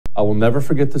I will never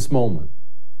forget this moment.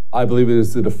 I believe it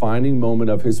is the defining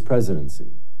moment of his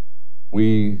presidency.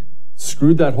 We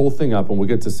screwed that whole thing up, and we'll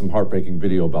get to some heartbreaking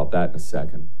video about that in a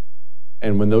second.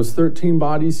 And when those 13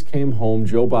 bodies came home,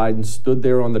 Joe Biden stood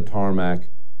there on the tarmac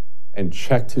and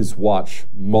checked his watch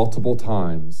multiple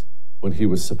times when he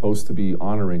was supposed to be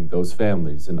honoring those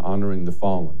families and honoring the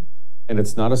fallen. And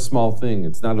it's not a small thing.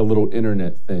 It's not a little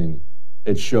internet thing.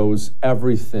 It shows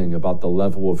everything about the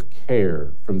level of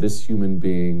care from this human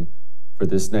being for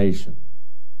this nation.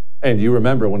 And you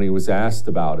remember when he was asked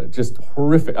about it, just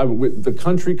horrific. I mean, the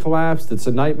country collapsed. It's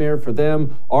a nightmare for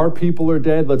them. Our people are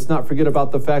dead. Let's not forget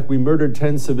about the fact we murdered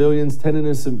 10 civilians, 10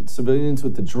 innocent civilians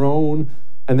with the drone.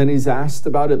 And then he's asked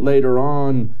about it later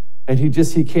on, and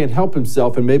he can't help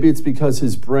himself. And maybe it's because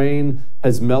his brain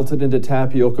has melted into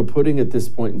tapioca pudding at this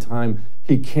point in time.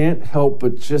 He can't help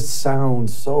but just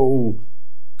sound so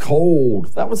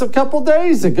cold. That was a couple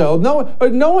days ago.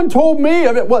 No one told me.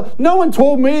 No one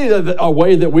told me a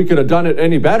way that we could have done it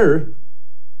any better.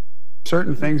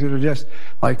 Certain things that are just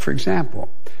like, for example,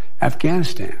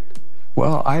 Afghanistan.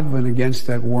 Well, I've been against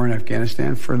that war in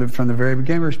Afghanistan from the very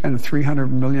beginning. We're spending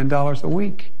 $300 million a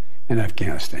week in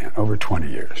Afghanistan over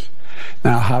 20 years.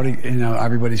 Now, how do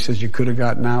everybody says you could have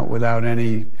gotten out without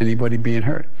anybody being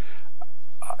hurt.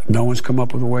 No one's come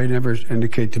up with a way to ever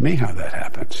indicate to me how that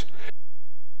happens.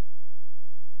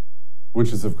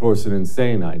 Which is, of course, an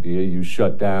insane idea. You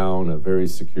shut down a very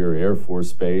secure Air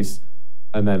Force base,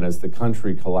 and then as the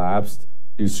country collapsed,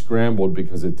 you scrambled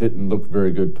because it didn't look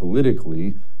very good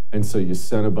politically, and so you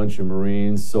sent a bunch of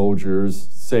Marines, soldiers,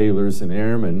 sailors, and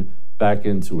airmen back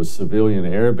into a civilian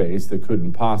air base that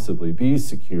couldn't possibly be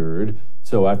secured.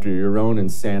 So after your own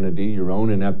insanity, your own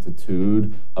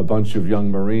ineptitude, a bunch of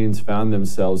young Marines found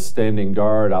themselves standing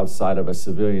guard outside of a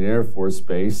civilian Air Force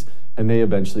base, and they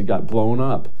eventually got blown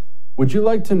up. Would you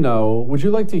like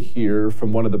to hear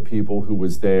from one of the people who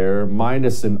was there,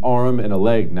 minus an arm and a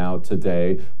leg now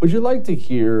today? Would you like to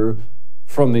hear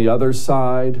from the other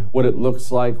side what it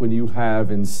looks like when you have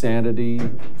insanity,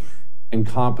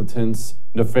 incompetence,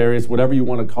 nefarious, whatever you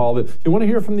want to call it? You want to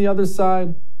hear from the other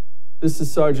side? This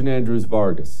is Sergeant Andrews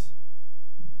Vargas.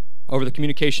 Over the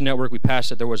communication network, we passed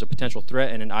that there was a potential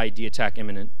threat and an IED attack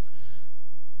imminent.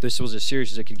 This was as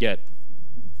serious as it could get.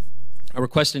 I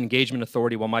requested engagement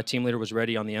authority while my team leader was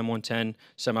ready on the M110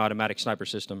 semi-automatic sniper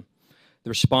system. The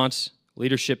response,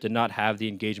 leadership did not have the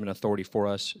engagement authority for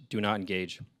us. Do not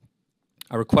engage.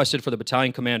 I requested for the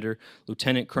battalion commander,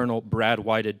 Lieutenant Colonel Brad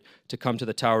Whited, to come to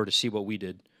the tower to see what we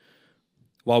did.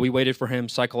 While we waited for him,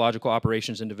 psychological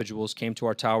operations individuals came to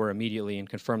our tower immediately and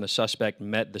confirmed the suspect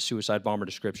met the suicide bomber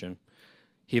description.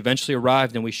 He eventually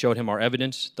arrived and we showed him our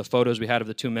evidence, the photos we had of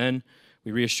the two men.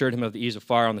 We reassured him of the ease of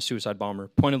fire on the suicide bomber.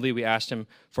 Pointedly, we asked him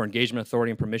for engagement authority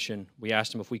and permission. We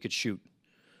asked him if we could shoot.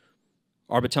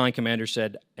 Our battalion commander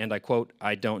said, and I quote,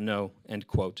 "I don't know," end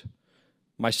quote.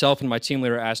 Myself and my team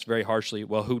leader asked very harshly,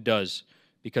 well, who does?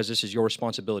 Because this is your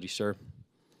responsibility, sir.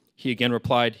 He again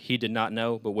replied he did not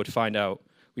know, but would find out.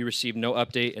 We received no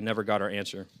update and never got our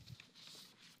answer.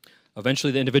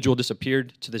 Eventually, the individual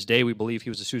disappeared. To this day, we believe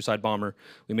he was a suicide bomber.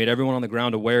 We made everyone on the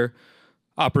ground aware.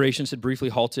 Operations had briefly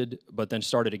halted, but then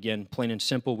started again. Plain and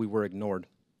simple, we were ignored.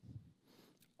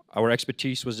 Our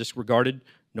expertise was disregarded.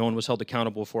 No one was held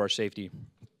accountable for our safety.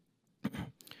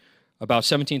 About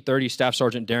 1730, Staff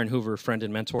Sergeant Darren Hoover, friend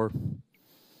and mentor,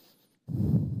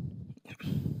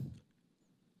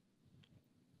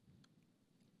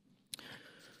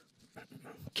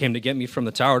 came to get me from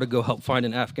the tower to go help find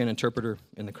an Afghan interpreter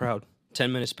in the crowd.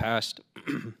 10 minutes passed.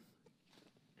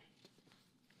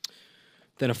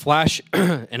 Then a flash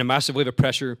and a massive wave of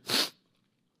pressure.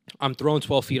 I'm thrown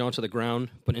 12 feet onto the ground,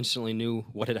 but instantly knew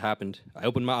what had happened. I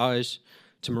opened my eyes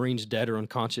to Marines dead or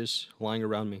unconscious lying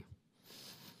around me.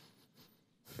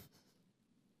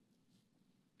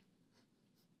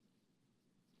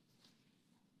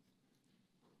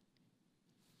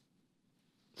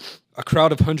 A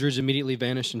crowd of hundreds immediately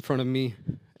vanished in front of me,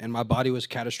 and my body was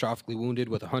catastrophically wounded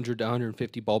with 100 to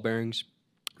 150 ball bearings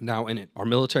now in it. Our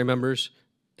military members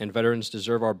and veterans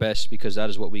deserve our best because that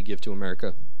is what we give to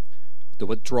America. The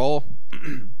withdrawal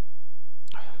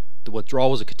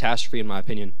was a catastrophe in my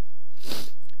opinion,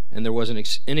 and there was an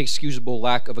inexcusable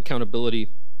lack of accountability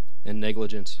and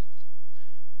negligence.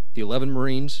 The 11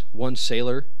 Marines, 1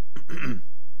 sailor,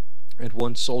 and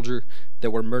 1 soldier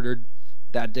that were murdered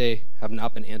that day have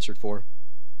not been answered for.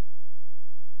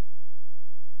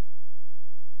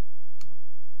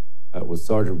 That was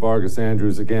Sergeant Vargas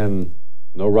Andrews again.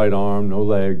 No right arm, no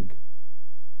leg.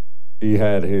 He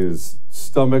had his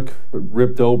stomach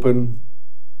ripped open,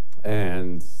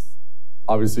 and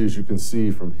obviously, as you can see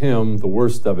from him, the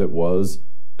worst of it was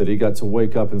that he got to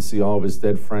wake up and see all of his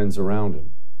dead friends around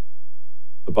him.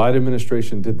 The Biden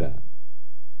administration did that.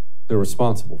 They're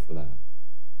responsible for that.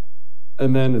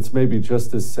 And then it's maybe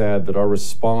just as sad that our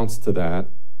response to that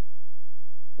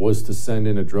was to send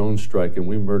in a drone strike, and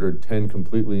we murdered 10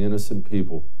 completely innocent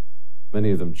people,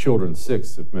 many of them children,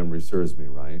 6 if memory serves me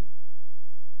right.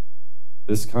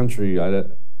 This country, I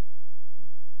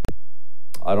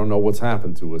don't know what's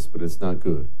happened to us, but it's not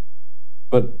good.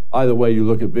 But either way, you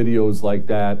look at videos like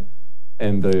that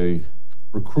and the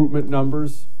recruitment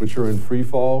numbers, which are in free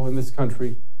fall in this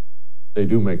country, they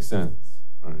do make sense.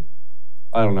 Right?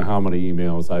 I don't know how many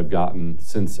emails I've gotten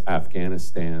since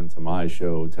Afghanistan to my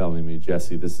show telling me,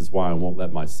 Jesse, this is why I won't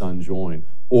let my son join.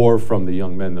 Or from the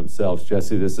young men themselves,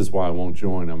 Jesse, this is why I won't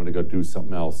join. I'm going to go do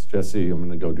something else. Jesse, I'm going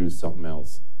to go do something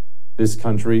else. This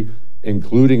country,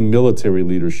 including military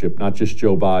leadership, not just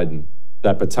Joe Biden,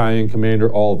 that battalion commander,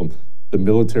 all of them, the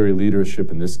military leadership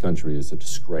in this country is a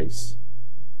disgrace.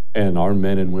 And our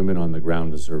men and women on the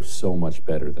ground deserve so much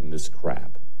better than this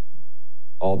crap.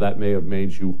 All that may have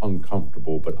made you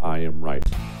uncomfortable, but I am right.